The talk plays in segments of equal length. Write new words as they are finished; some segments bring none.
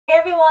Hey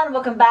everyone,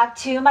 welcome back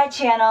to my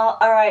channel.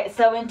 Alright,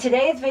 so in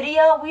today's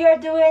video we are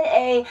doing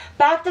a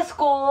back to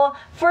school,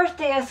 first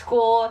day of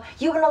school.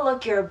 You want to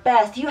look your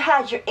best. You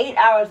had your 8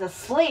 hours of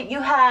sleep. You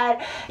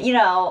had,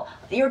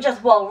 you're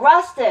just well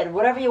rested,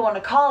 whatever you want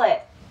to call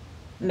it.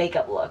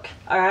 Makeup look.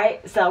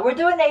 Alright, so we're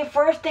doing a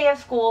first day of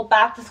school,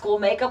 back to school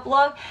makeup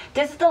look.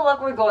 This is the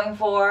look we're going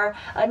for.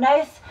 A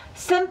nice,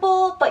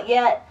 simple, but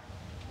yet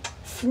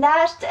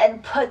snatched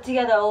and put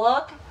together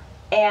look.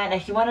 And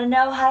if you want to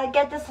know how to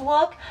get this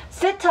look,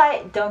 sit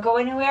tight, don't go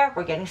anywhere,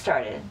 we're getting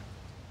started.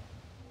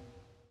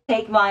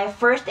 Take my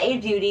First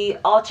Aid Beauty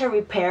Ultra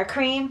Repair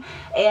Cream,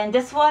 and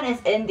this one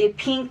is in the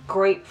pink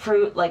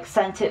grapefruit like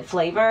scented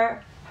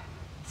flavor.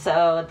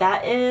 So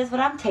that is what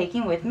I'm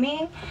taking with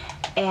me.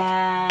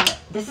 And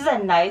this is a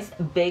nice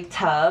big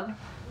tub.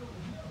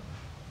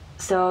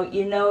 So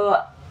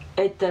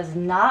it does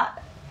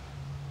not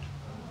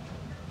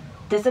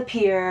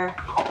disappear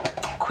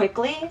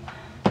quickly,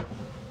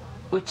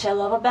 which I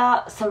love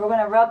about. So we're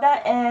gonna rub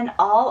that in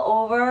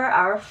all over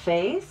our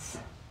face.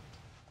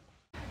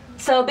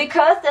 So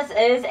because this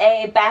is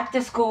a back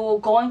to school,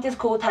 going to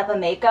school type of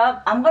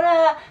makeup, I'm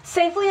gonna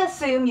safely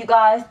assume you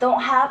guys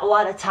don't have a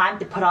lot of time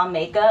to put on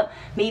makeup.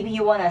 Maybe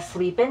you wanna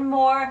sleep in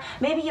more.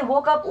 Maybe you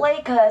woke up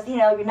late because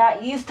you're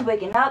not used to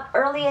waking up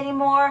early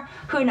anymore.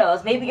 Who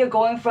knows? Maybe you're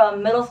going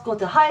from middle school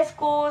to high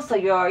school, so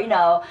your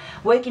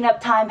waking up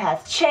time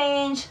has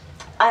changed.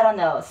 I don't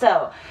know.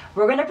 So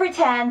we're going to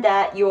pretend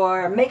that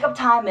your makeup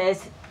time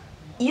is,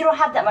 you don't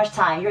have that much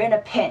time. You're in a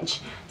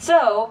pinch.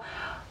 So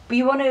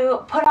we want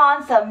to put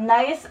on some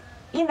nice,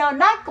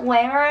 not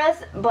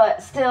glamorous,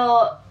 but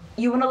still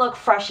you want to look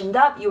freshened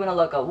up. You want to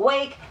look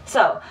awake.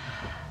 So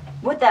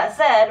with that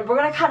said, we're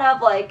going to kind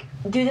of like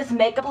do this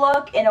makeup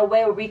look in a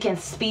way where we can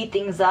speed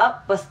things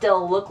up, but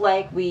still look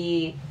like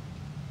we,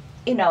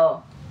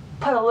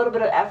 put a little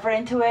bit of effort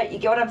into it. You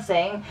get what I'm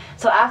saying?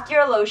 So after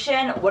your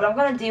lotion, what I'm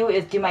going to do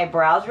is do my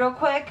brows real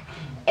quick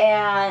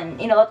and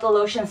let the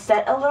lotion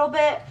set a little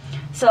bit.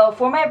 So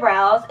for my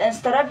brows,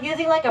 instead of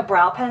using like a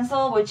brow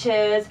pencil, which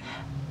is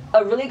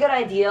a really good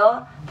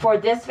idea for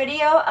this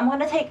video, I'm going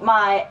to take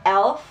my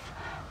e.l.f.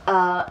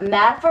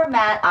 Matte for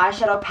Matte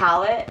eyeshadow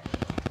palette,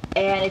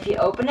 and if you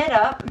open it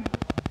up,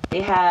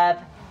 they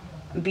have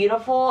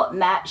beautiful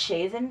matte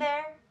shades in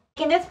there.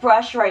 Taking this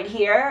brush right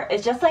here,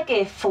 it's just like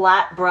a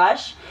flat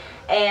brush,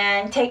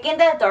 and taking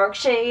that dark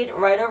shade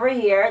right over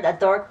here, that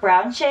dark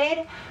brown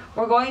shade,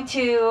 we're going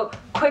to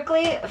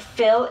quickly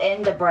fill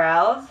in the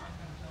brows.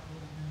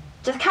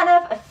 Just kind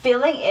of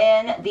filling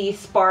in the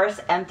sparse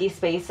empty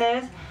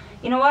spaces.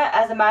 You know what,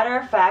 as a matter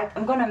of fact,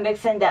 I'm going to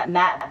mix in that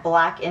matte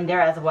black in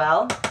there as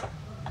well.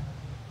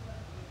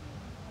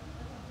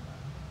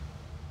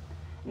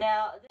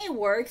 Now, it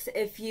works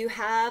if you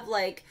have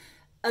like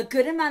a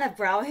good amount of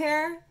brow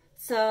hair.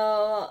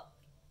 So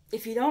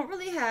if you don't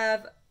really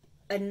have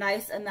a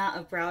nice amount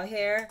of brow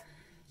hair,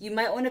 you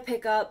might want to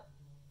pick up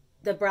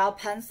the brow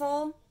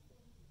pencil.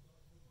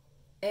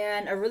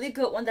 And a really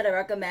good one that I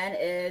recommend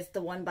is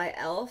the one by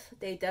e.l.f.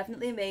 They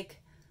definitely make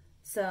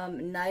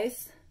some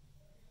nice,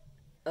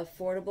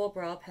 affordable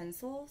brow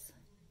pencils.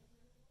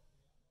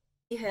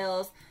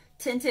 Hills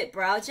Tinted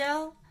Brow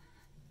Gel,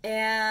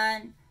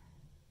 and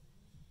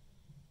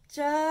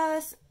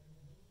just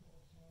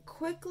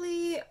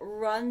quickly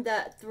run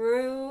that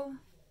through.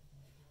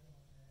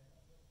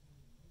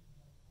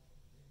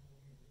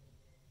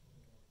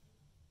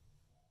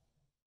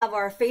 Have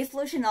our face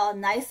lotion all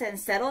nice and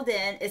settled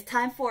in, it's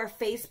time for a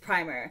face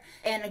primer.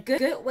 And a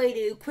good way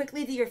to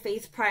quickly do your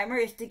face primer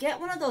is to get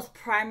one of those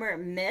primer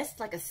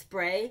mists, like a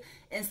spray,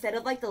 instead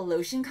of like the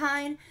lotion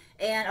kind.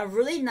 And a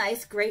really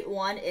nice, great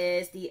one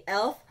is the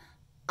e.l.f.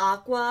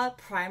 Aqua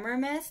Primer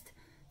Mist.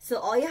 So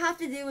all you have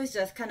to do is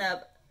just kind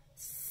of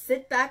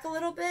sit back a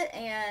little bit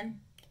and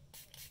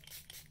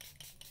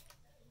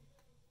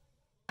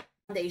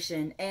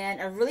foundation. And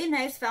a really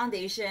nice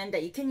foundation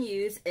that you can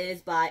use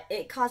is by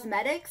IT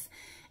Cosmetics.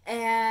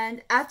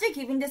 And after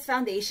giving this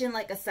foundation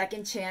like a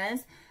second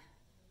chance,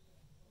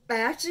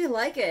 I actually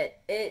like it.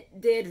 It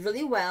did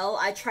really well.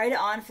 I tried it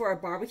on for a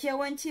barbecue I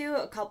went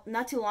to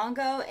not too long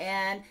ago,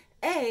 and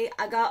A,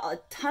 I got a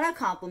ton of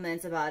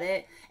compliments about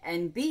it,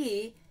 and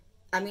B,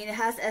 I mean, it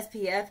has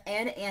SPF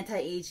and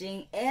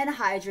anti-aging and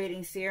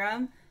hydrating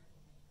serum.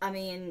 I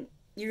mean,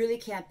 you really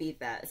can't beat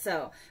that.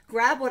 So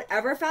grab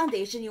whatever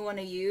foundation you want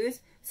to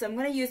use. So I'm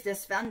going to use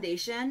this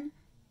foundation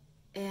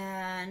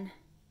and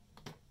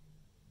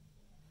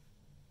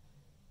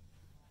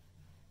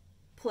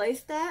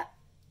place that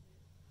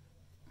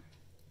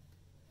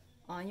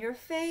on your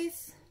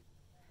face.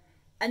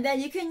 And then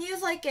you can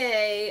use like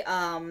a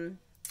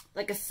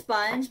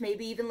sponge,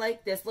 maybe even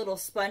like this little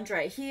sponge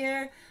right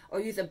here, or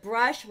use a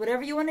brush,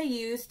 whatever you want to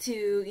use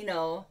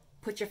to,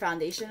 put your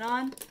foundation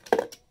on.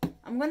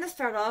 I'm going to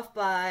start off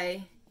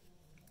by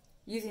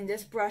using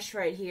this brush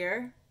right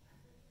here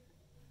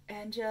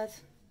and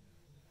just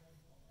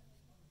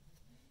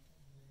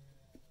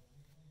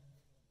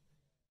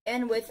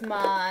and with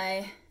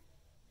my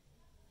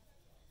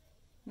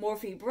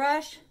Morphe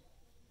brush,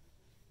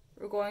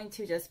 we're going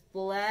to just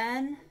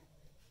blend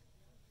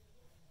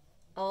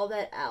all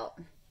that out.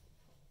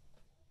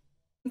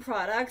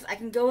 Products, I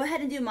can go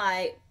ahead and do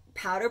my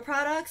powder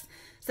products.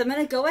 So I'm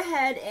going to go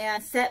ahead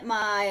and set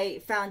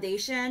my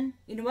foundation.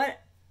 You know what?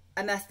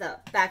 I messed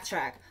up.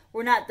 Backtrack.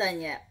 We're not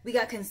done yet. We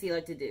got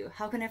concealer to do.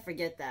 How can I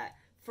forget that?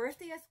 First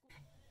day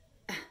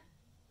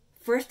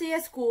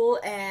of school,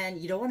 and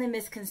you don't want to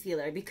miss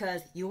concealer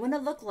because you want to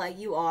look like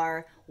you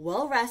are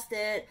well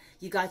rested,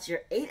 you got your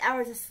 8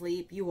 hours of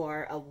sleep, you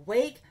are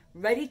awake,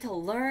 ready to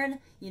learn,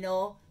 you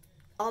know,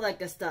 all that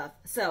good stuff.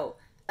 So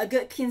a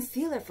good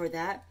concealer for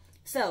that.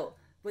 So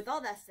with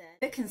all that said,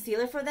 a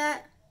concealer for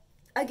that,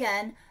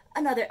 again,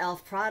 another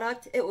e.l.f.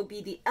 product. It would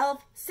be the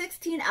e.l.f.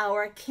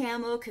 16-hour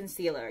Camo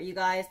Concealer. You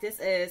guys,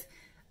 this is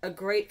a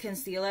great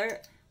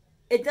concealer.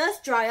 It does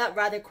dry up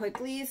rather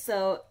quickly,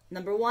 so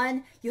number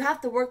one, you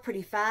have to work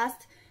pretty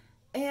fast.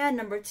 And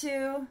number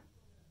two,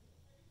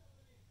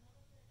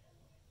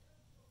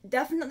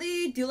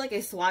 definitely do like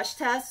a swatch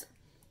test.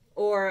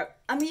 Or,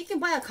 I mean, you can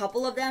buy a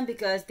couple of them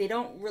because they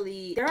aren't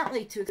really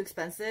too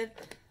expensive.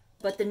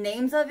 But the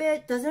names of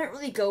it doesn't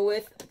really go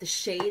with the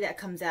shade that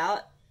comes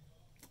out,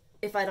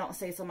 if I don't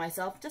say so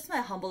myself. Just my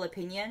humble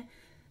opinion.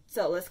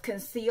 So let's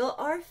conceal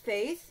our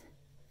face.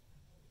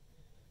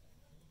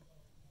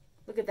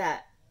 Look at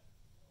that.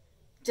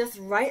 Just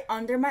right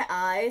under my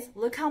eyes.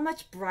 Look how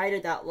much brighter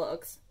that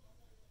looks.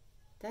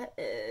 That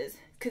is,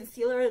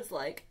 concealer is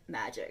like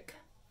magic.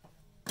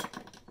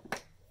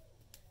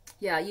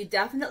 Yeah, you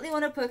definitely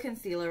want to put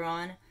concealer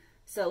on.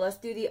 So let's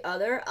do the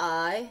other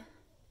eye.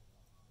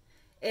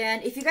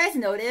 And if you guys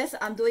notice,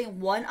 I'm doing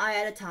one eye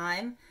at a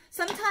time.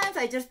 Sometimes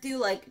I just do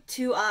like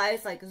 2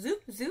 eyes, like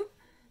zoop, zoop,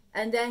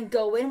 and then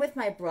go in with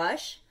my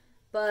brush.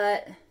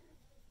 But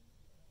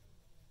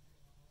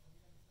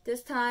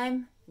this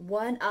time,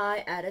 1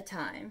 eye at a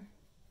time.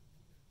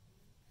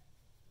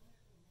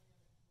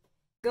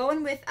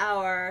 Going with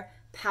our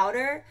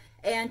powder,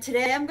 and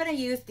today I'm going to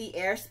use the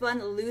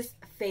Airspun Loose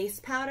Face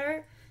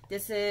Powder.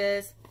 This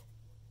is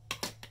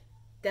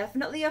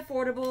definitely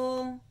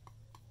affordable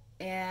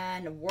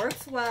and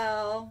works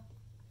well,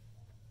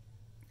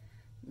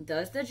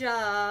 does the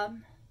job.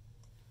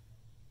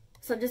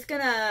 So I'm just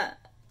going to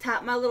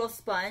tap my little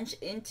sponge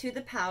into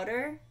the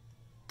powder,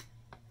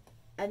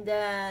 and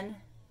then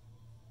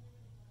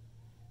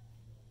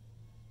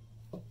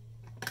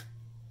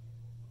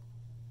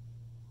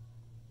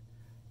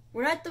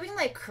we're not doing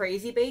like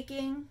crazy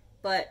baking,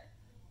 but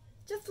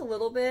just a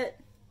little bit.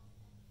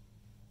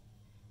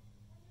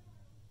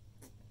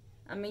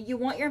 I mean, you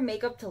want your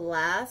makeup to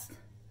last,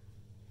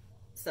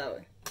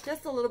 so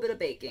just a little bit of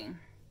baking.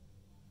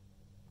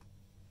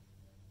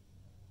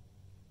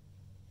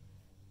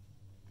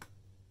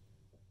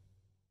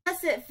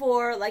 That's it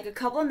for like a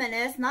couple of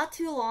minutes, not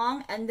too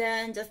long, and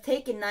then just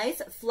take a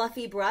nice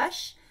fluffy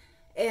brush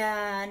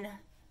and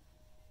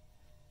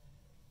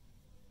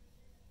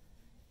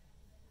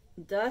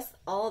dust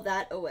all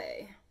that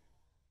away.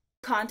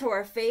 Contour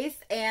our face,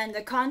 and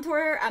the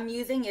contour I'm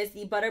using is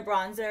the Butter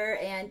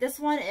Bronzer, and this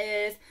one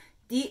is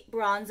Deep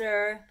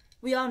Bronzer.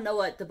 We all know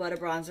what the Butter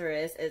Bronzer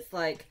is. It's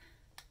like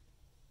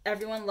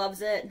everyone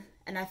loves it,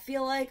 and I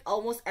feel like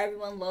almost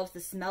everyone loves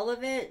the smell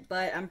of it,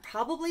 but I'm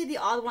probably the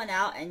odd one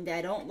out and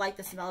I don't like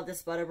the smell of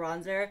this Butter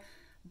Bronzer,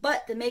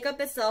 but the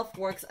makeup itself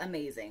works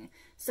amazing.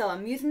 So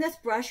I'm using this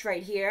brush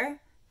right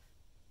here,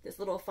 this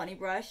little funny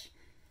brush,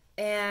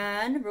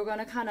 and we're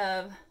gonna kind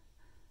of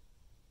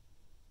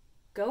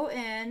go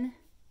in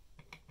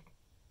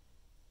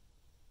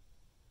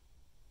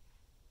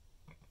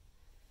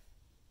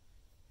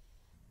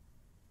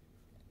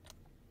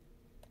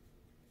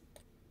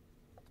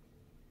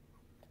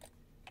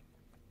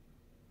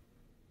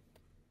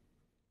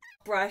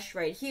brush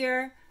right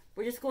here.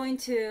 We're just going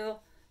to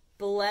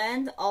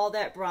blend all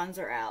that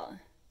bronzer out.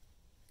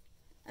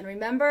 And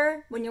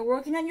remember, when you're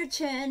working on your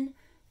chin,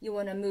 you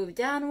want to move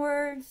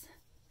downwards,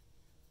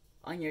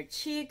 on your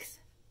cheeks,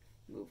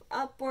 move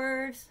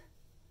upwards,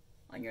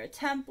 on your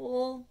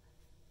temple,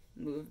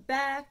 move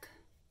back.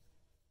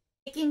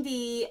 Taking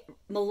the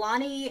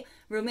Milani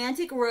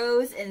Romantic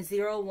Rose in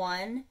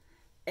 01,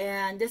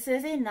 and this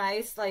is a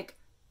nice like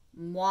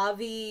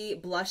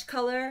mauve blush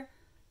color,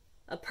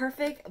 a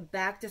perfect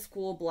back to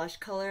school blush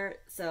color.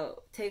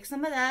 So take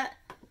some of that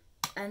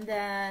and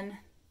then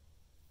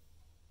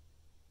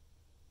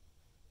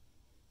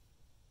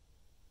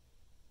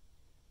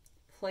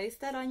place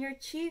that on your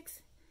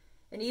cheeks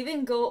and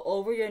even go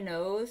over your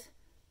nose.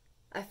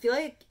 I feel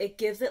like it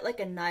gives it like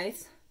a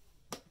nice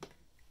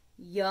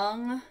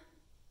young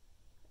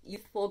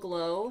youthful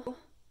glow.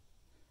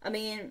 I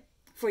mean,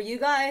 for you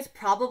guys,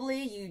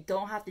 probably you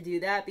don't have to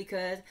do that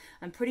because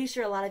I'm pretty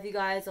sure a lot of you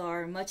guys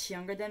are much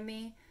younger than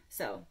me.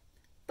 So,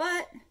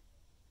 but,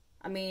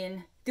 I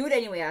mean, do it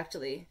anyway,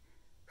 actually.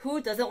 Who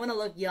doesn't want to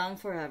look young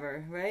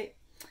forever, right?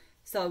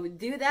 So,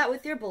 do that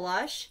with your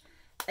blush.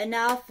 And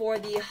now for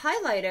the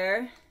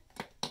highlighter,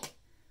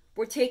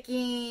 we're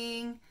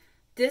taking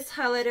this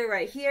highlighter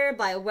right here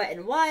by Wet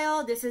n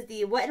Wild. This is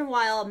the Wet n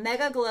Wild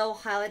Megaglo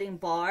Highlighting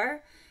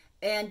Bar.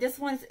 And this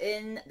one's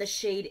in the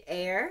shade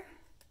Air.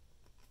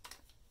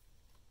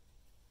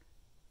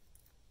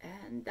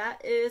 And And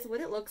that is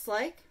what it looks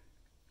like.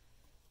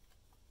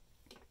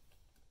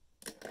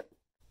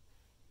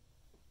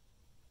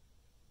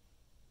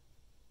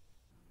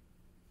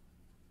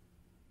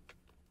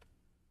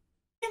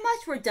 Pretty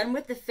much we're done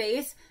with the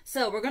face.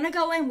 So we're going to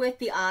go in with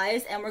the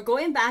eyes, and we're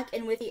going back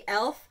in with the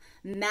e.l.f.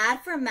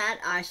 Matte for Matte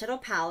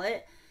eyeshadow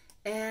palette.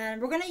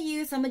 And we're going to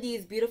use some of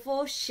these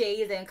beautiful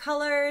shades and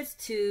colors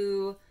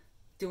to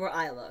do our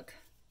eye look.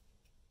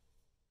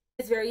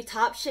 This very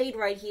top shade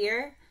right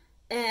here.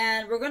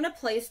 And we're going to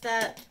place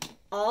that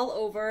all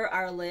over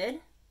our lid.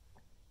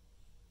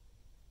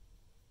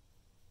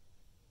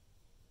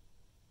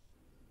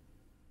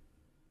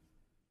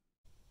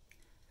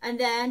 And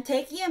then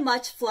taking a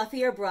much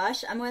fluffier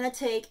brush, I'm going to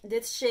take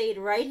this shade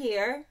right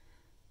here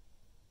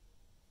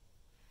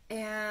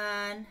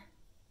and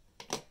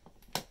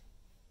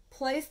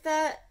place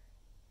that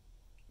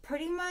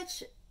pretty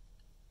much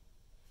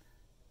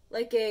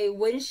like a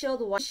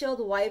windshield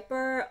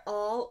wiper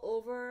all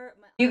over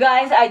my... You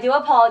guys, I do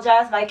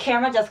apologize. My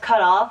camera just cut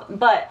off,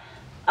 but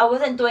I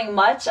wasn't doing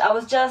much. I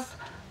was just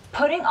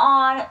putting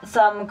on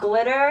some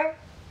glitter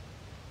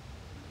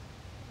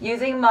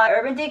using my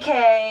Urban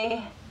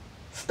Decay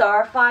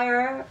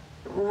Starfire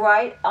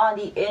right on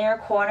the inner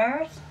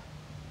corners.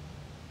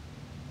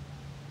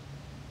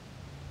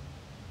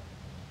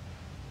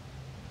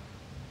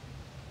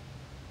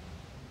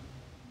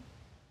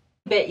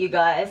 Bit, you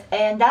guys,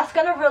 and that's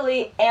gonna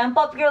really amp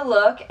up your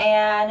look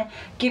and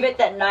give it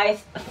that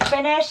nice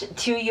finish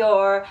to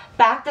your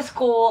back to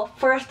school,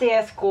 first day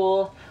of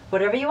school,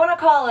 whatever you want to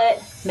call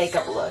it,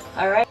 makeup look.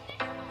 All right.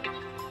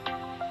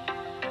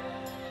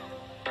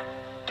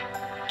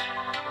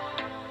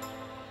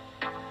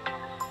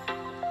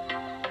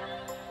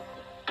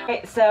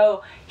 Okay,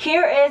 so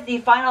here is the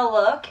final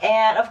look,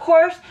 and of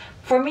course,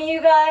 for me,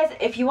 you guys,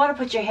 if you want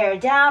to put your hair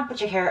down, put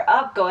your hair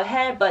up, go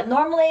ahead. But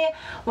normally,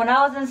 when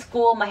I was in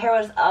school, my hair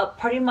was up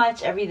pretty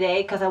much every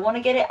day because I want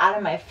to get it out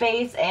of my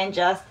face and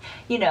just,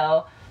 you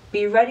know,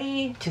 be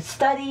ready to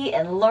study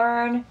and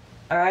learn.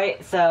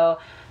 Alright, so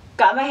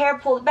got my hair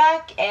pulled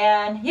back,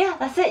 and yeah,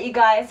 that's it, you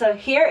guys. So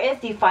here is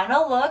the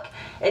final look.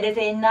 It is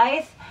a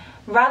nice,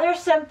 rather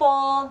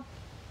simple,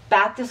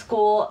 back to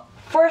school,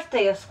 first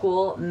day of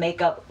school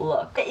makeup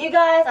look. You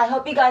guys, I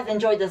hope you guys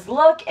enjoyed this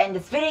look and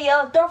this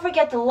video. Don't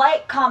forget to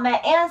like,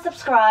 comment, and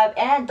subscribe,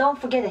 and don't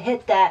forget to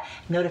hit that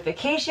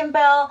notification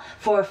bell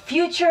for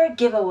future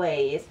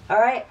giveaways.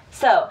 Alright,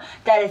 so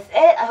that is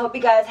it. I hope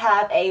you guys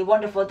have a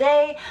wonderful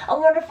day, a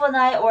wonderful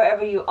night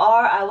wherever you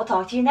are. I will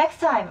talk to you next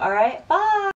time. Alright, bye!